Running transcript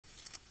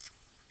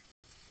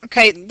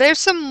Okay, there's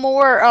some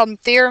more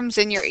theorems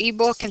in your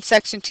ebook in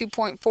section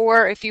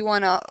 2.4 if you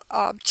want to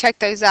check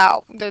those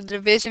out. The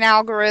division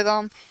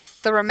algorithm,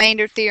 the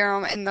remainder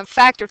theorem, and the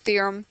factor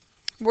theorem.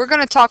 We're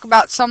going to talk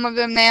about some of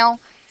them now.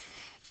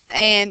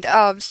 And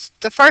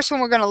the first one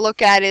we're going to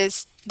look at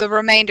is the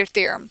remainder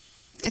theorem.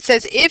 It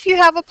says if you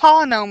have a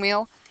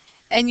polynomial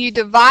and you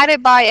divide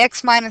it by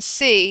x minus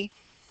c,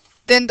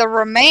 then the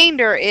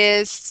remainder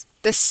is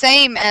the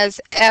same as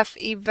f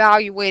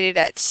evaluated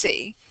at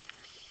c.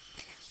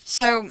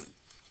 So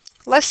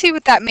let's see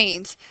what that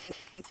means.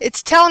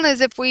 It's telling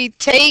us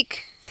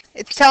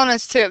it's telling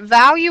us to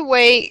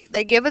evaluate,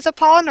 they give us a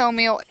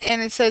polynomial,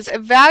 and it says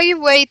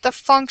evaluate the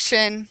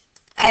function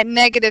at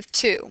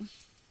 -2.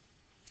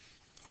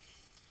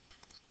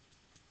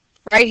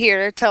 Right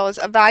here, they tell us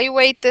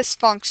evaluate this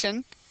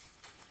function,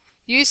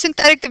 use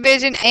synthetic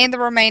division and the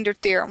remainder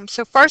theorem.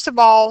 So first of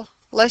all,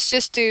 let's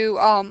just do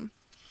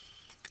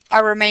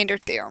our remainder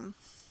theorem.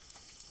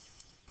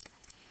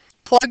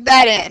 Plug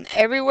that in.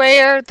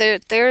 Everywhere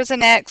there's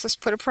an x, let's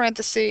put a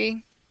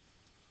parenthesis.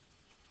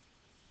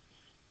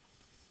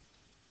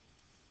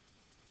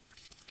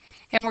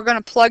 And we're going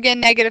to plug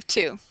in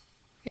 -2.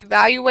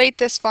 Evaluate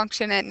this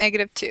function at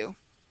 -2.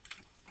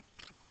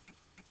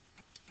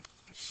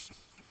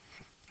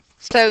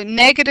 So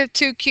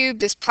 -2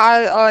 cubed is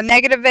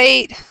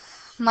 -8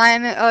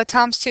 minus,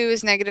 times 2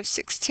 is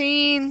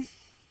 -16.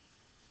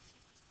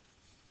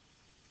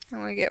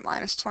 And we get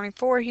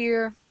 -24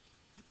 here.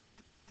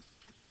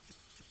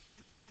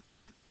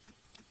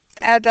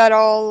 Add that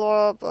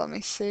all up. Let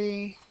me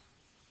see.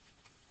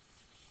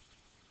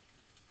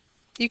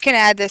 You can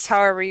add this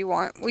however you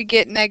want. We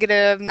get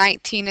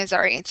 -19 as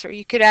our answer.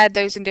 You could add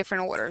those in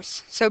different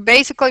orders. So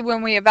basically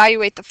when we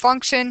evaluate the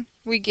function,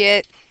 we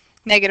get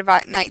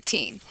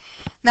 -19.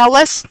 Now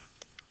let's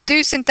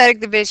do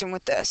synthetic division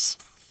with this.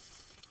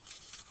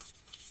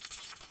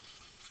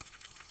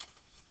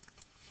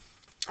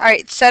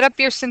 Alright, set up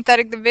your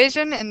synthetic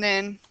division and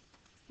then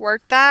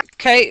work that.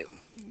 Okay,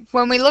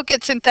 when we look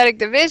at synthetic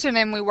division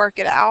and we work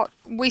it out,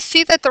 we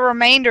see that the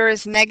remainder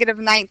is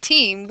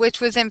 -19, which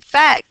was in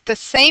fact the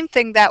same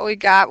thing that we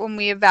got when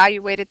we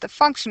evaluated the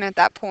function at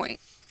that point.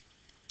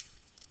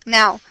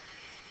 Now,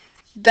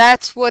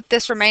 that's what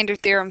this remainder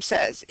theorem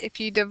says. If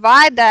you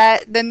divide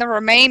that, then the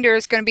remainder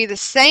is going to be the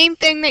same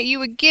thing that you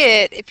would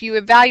get if you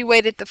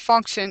evaluated the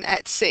function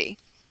at c.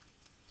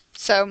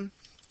 So,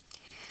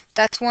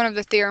 that's one of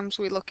the theorems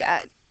we look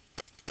at.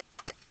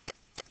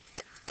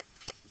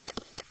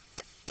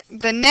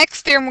 The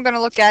next theorem we're going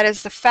to look at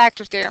is the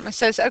factor theorem. It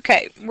says,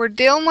 okay, we're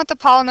dealing with a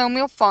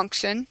polynomial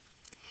function.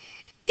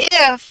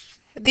 If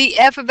the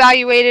f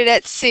evaluated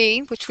at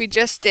c, which we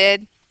just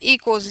did,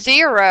 equals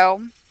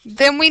 0,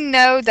 then we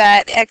know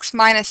that x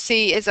minus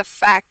c is a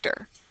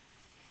factor.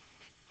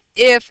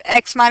 If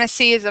x minus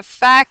c is a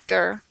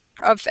factor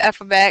of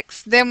f of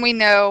x, then we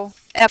know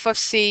f of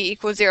c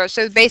equals 0.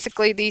 So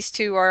basically these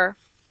two are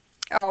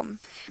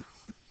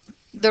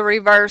the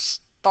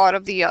reverse thought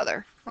of the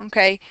other.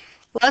 Okay,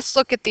 let's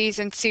look at these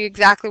and see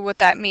exactly what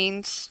that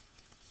means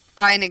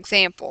by an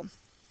example.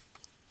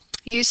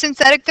 Use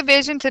synthetic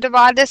division to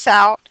divide this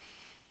out,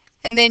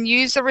 and then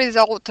use the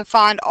result to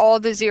find all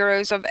the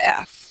zeros of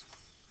f.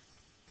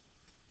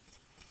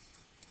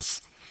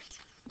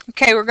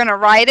 Okay, we're going to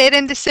write it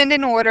in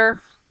descending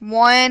order.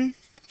 1,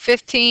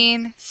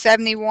 15,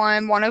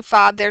 71,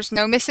 105. There's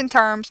no missing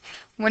terms.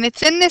 When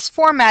it's in this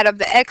format of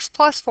the x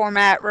plus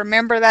format,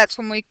 remember that's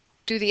when we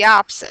do the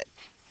opposite.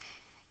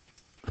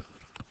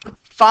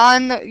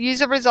 Use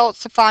the results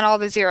to find all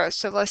the zeros.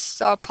 So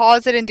let's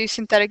pause it and do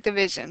synthetic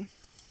division.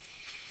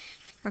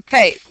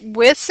 Okay,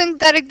 with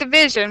synthetic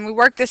division, we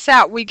work this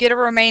out, we get a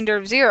remainder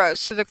of 0.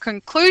 So the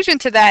conclusion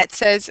to that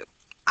says,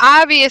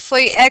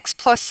 obviously x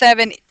plus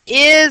 7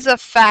 is a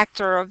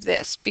factor of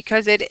this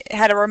because it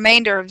had a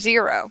remainder of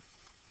 0.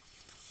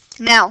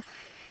 Now,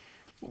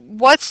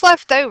 what's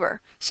left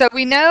over? So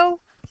we know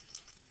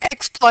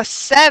x plus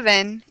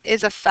 7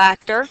 is a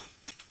factor.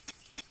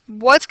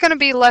 What's going to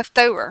be left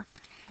over?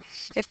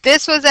 If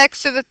this was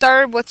x to the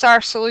third, what's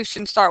our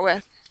solution start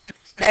with?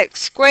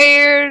 X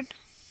squared,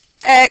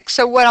 x.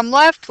 So what I'm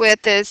left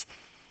with is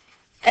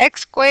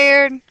x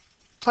squared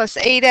plus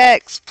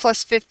 8x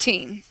plus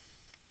 15.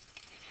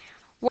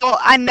 Well,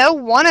 I know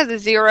one of the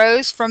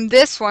zeros from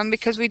this one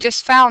because we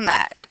just found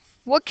that.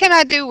 What can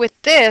I do with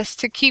this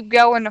to keep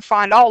going to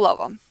find all of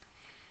them?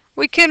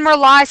 We can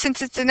rely,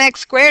 since it's an x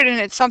squared and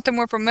it's something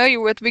we're familiar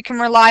with, we can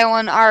rely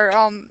on our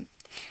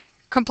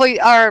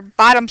our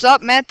bottoms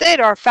up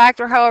method or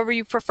factor, however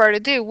you prefer to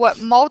do. What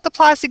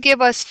multiplies to give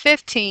us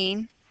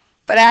 15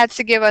 but adds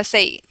to give us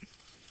 8?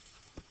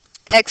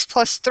 X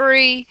plus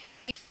 3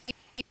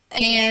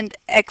 and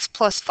x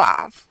plus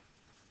 5.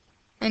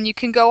 And you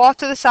can go off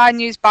to the side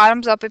and use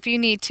bottoms up if you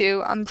need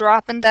to. I'm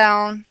dropping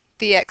down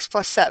the x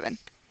plus 7.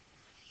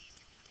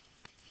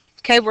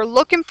 Okay, we're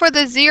looking for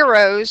the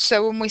zeros,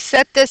 so when we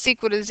set this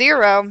equal to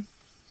 0,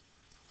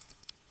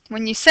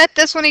 when you set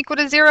this one equal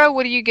to 0,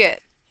 what do you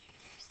get?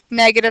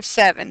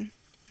 -7.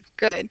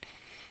 Good.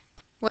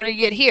 What do you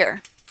get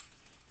here?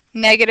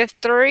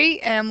 -3,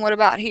 and what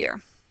about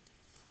here?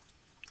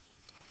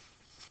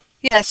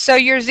 Yes, so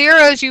your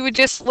zeros you would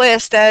just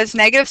list as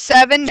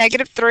 -7,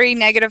 -3,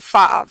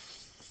 -5.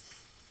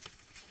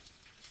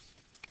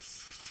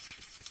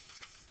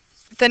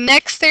 The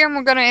next theorem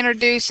we're going to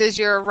introduce is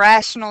your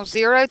rational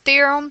zero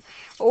theorem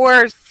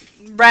or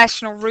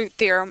rational root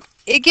theorem.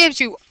 It gives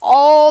you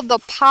all the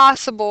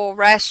possible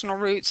rational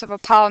roots of a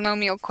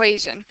polynomial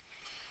equation.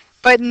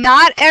 But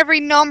not every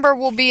number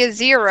will be a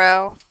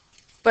zero,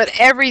 but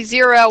every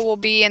zero will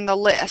be in the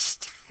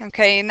list.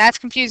 Okay, and that's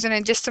confusing.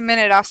 In just a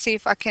minute, I'll see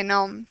if I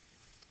can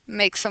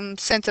make some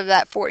sense of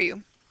that for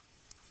you.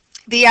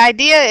 The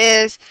idea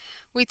is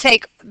we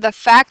take the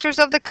factors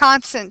of the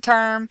constant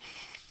term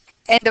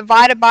and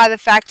divide it by the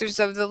factors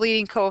of the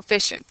leading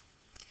coefficient.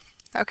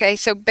 Okay,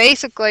 so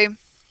basically,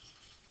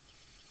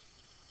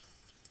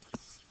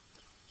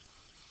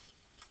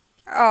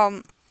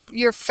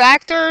 your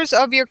factors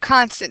of your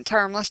constant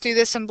term, let's do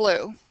this in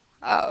blue.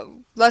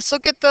 Let's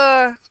look at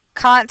the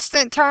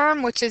constant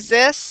term, which is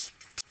this.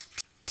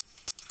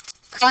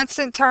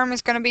 Constant term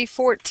is going to be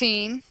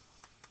 14.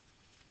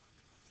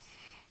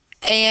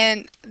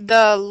 And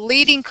the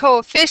leading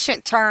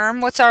coefficient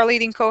term, what's our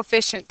leading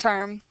coefficient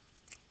term?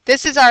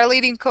 This is our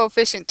leading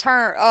coefficient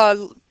term.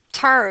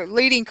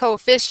 Leading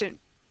coefficient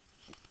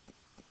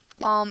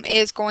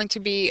is going to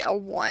be a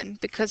 1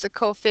 because the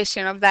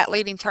coefficient of that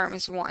leading term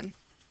is 1.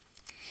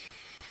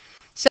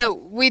 So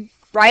we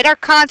write our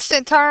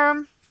constant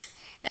term,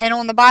 and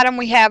on the bottom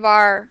we have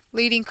our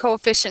leading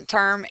coefficient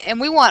term, and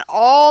we want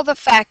all the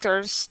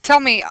factors.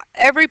 Tell me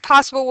every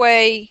possible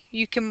way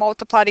you can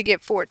multiply to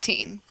get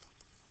 14.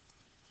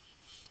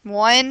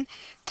 1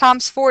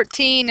 times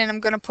 14, and I'm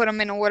going to put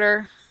them in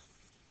order.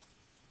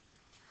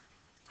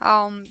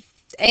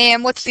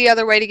 And what's the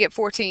other way to get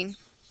 14?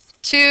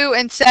 2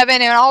 and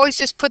 7, and always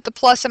just put the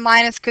plus and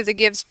minus because it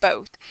gives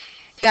both.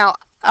 Now,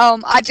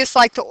 I just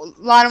like to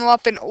line them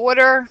up in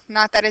order.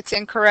 Not that it's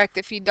incorrect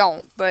if you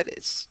don't, but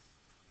it's.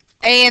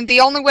 And the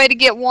only way to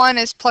get 1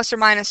 is plus or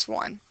minus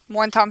 1.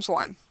 1 times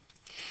 1.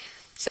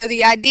 So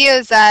the idea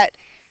is that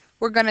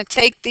we're going to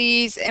take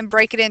these and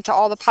break it into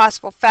all the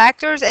possible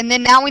factors, and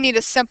then now we need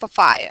to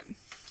simplify it.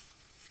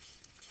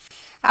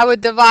 I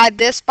would divide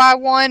this by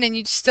 1, and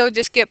you'd still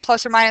just get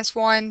plus or minus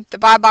 1,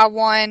 divide by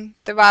 1,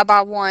 divide by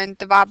 1,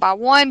 divide by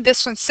 1.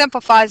 This one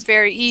simplifies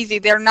very easy.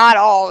 They're not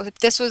all. If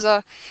this was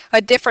a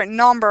different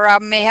number, I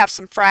may have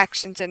some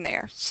fractions in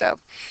there. So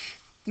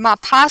my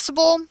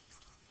possible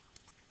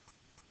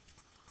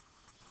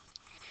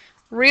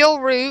real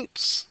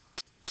roots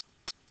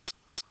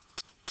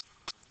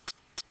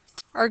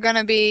are going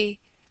to be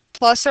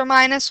plus or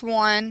minus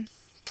 1,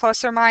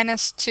 plus or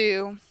minus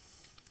 2,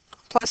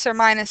 plus or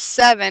minus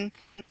 7,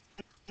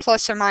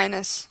 plus or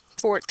minus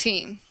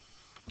 14.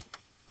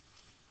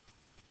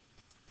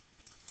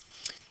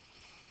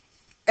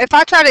 If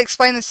I try to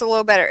explain this a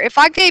little better, if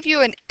I gave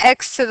you an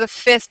x to the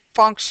 5th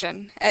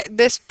function,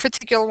 this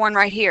particular one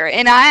right here,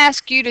 and I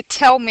ask you to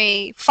tell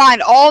me,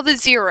 find all the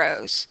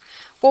zeros.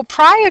 Well,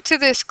 prior to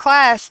this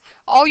class,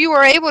 all you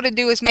were able to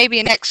do is maybe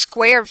an x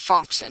squared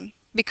function,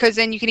 because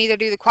then you can either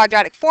do the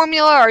quadratic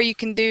formula or you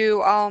can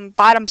do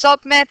bottoms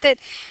up method.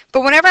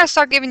 But whenever I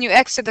start giving you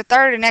x to the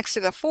 3rd and x to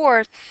the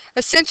 4th,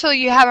 essentially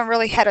you haven't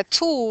really had a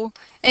tool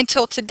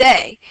until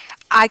today.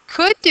 I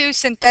could do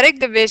synthetic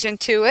division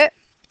to it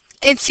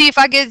and see if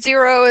I get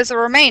 0 as a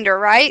remainder,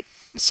 right?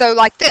 So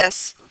like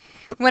this.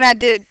 When I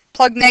did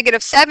plug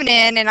 -7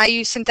 in and I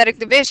used synthetic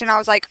division, I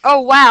was like, oh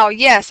wow,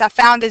 yes, I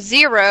found a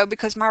 0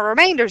 because my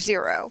remainder is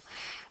 0.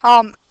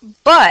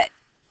 But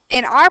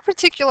in our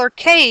particular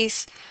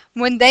case,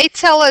 when they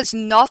tell us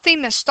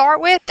nothing to start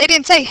with, they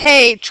didn't say,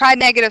 hey, try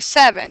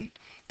 -7.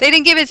 They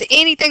didn't give us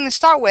anything to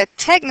start with.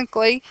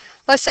 Technically,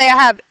 let's say I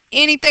have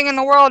anything in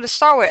the world to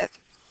start with.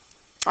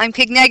 I can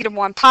pick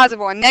 -1,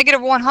 +1,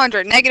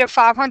 -100,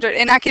 -500,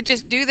 and I could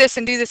just do this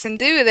and do this and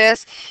do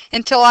this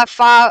until I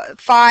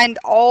find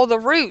all the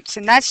roots,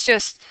 and that's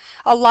just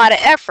a lot of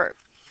effort.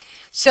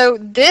 So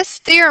this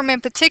theorem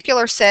in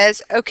particular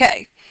says,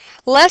 okay,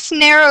 let's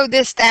narrow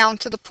this down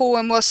to the pool,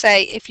 and we'll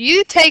say if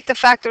you take the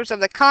factors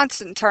of the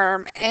constant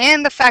term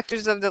and the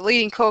factors of the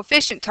leading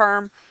coefficient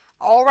term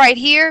all right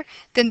here,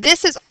 then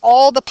this is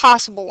all the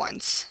possible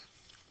ones.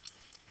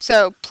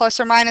 So plus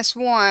or minus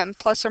 1,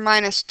 plus or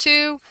minus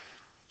 2,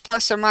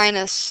 plus or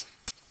minus,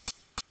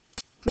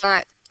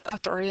 not a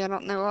 3, I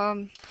don't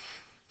know,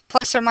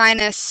 plus or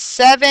minus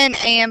 7,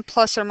 and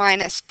plus or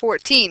minus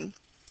 14.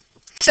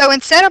 So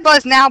instead of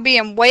us now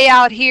being way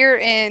out here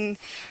in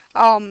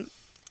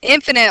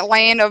infinite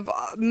land of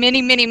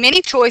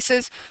many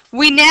choices,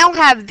 we now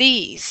have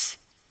these.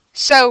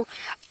 So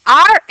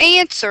our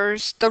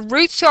answers, the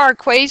roots to our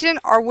equation,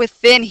 are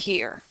within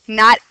here.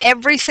 Not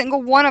every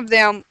single one of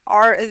them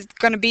is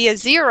going to be a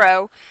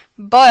 0,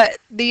 but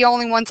the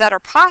only ones that are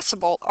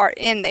possible are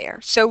in there.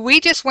 So we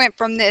just went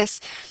from this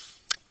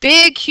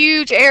big,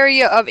 huge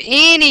area of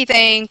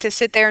anything to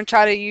sit there and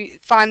try to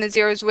find the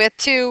zeros with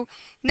to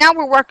now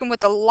we're working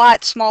with a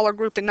lot smaller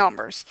group of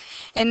numbers.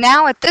 And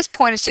now at this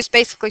point, it's just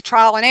basically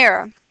trial and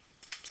error.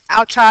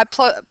 I'll try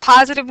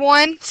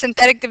 +1,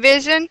 synthetic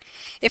division.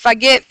 If I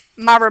get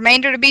my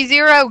remainder to be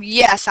 0,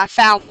 yes, I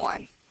found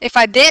one. If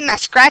I didn't, I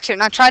scratch it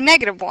and I try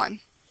 -1.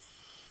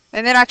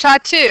 And then I try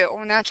 2,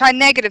 and I try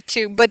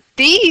 -2. But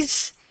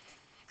these,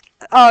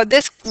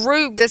 this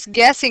group, this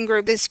guessing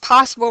group, this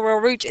possible real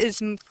root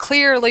is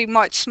clearly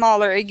much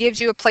smaller. It gives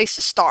you a place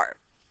to start.